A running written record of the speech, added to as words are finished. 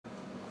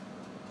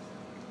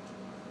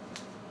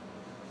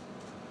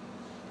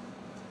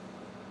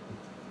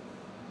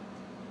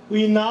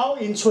we now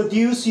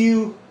introduce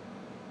you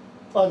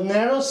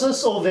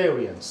analysis of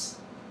variance.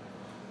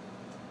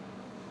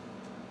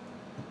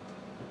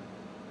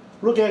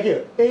 Look at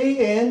here,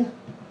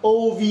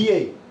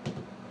 ANOVA.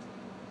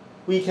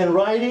 We can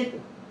write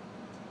it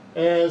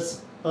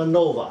as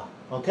ANOVA,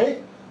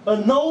 okay?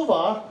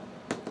 ANOVA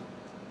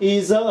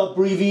is an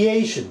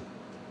abbreviation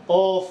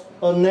of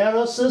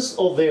analysis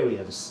of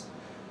variance.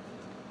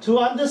 To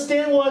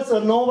understand what's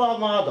ANOVA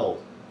model,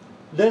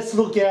 let's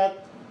look at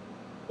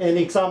an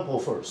example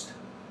first.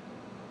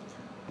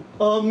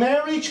 A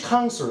marriage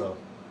counselor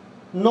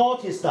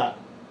noticed that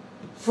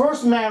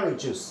first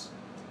marriages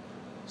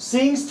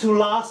seems to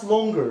last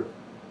longer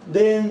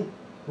than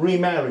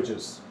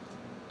remarriages.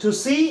 To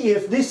see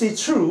if this is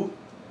true,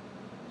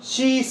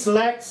 she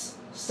selects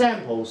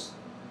samples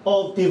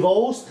of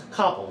divorced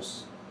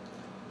couples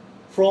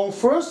from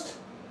first,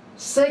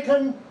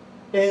 second,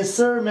 and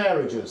third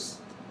marriages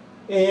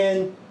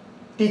and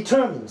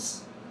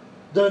determines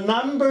the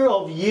number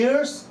of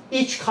years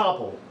each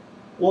couple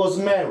was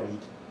married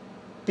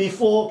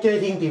before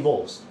getting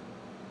divorced.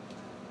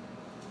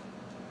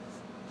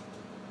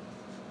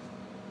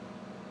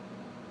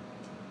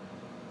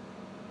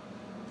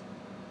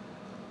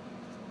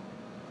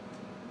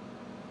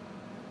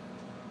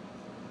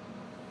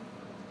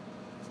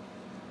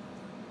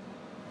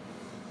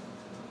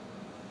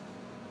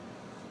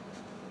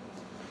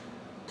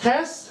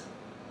 Test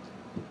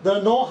the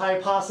null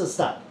hypothesis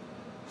that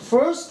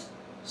first,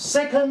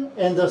 second,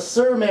 and the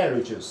third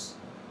marriages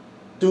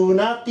do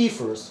not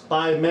differ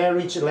by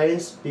marriage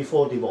length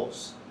before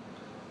divorce.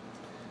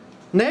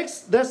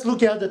 Next, let's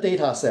look at the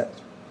data set.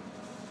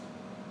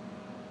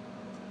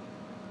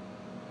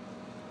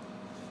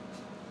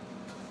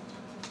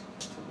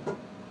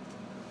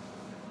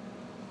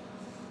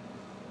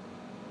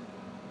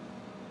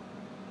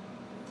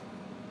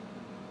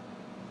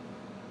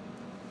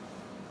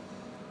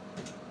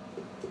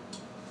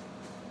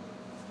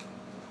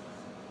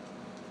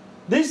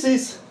 This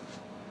is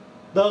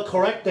the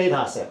correct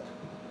data set.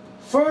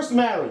 First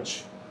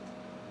marriage,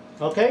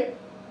 okay?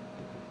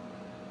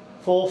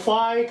 For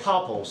 5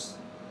 couples,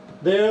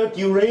 their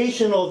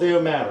duration of their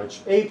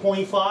marriage,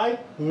 8.5,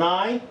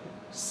 9,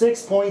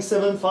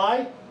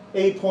 6.75,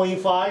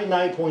 8.5,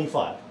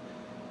 9.5.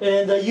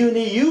 And the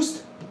unit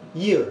used,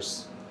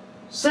 years.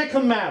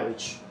 Second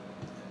marriage,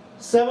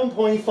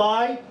 7.5,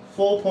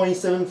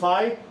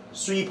 4.75,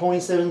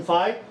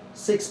 3.75,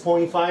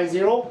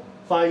 6.50,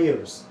 5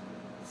 years.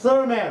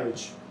 Third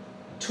marriage,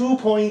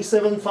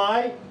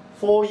 2.75,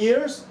 4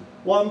 years,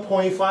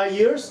 1.5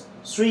 years,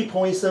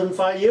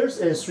 3.75 years,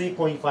 and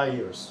 3.5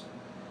 years.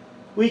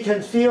 We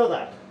can feel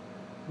that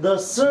the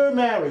third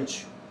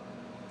marriage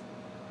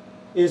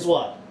is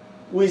what?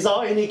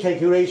 Without any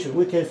calculation,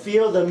 we can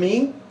feel the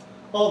mean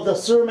of the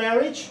third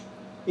marriage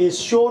is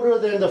shorter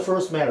than the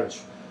first marriage.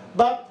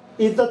 But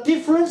is the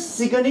difference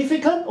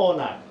significant or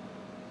not?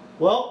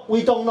 Well,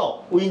 we don't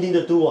know. We need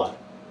to do what?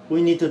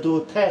 We need to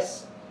do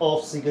tests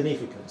of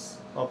significance.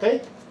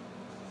 Okay?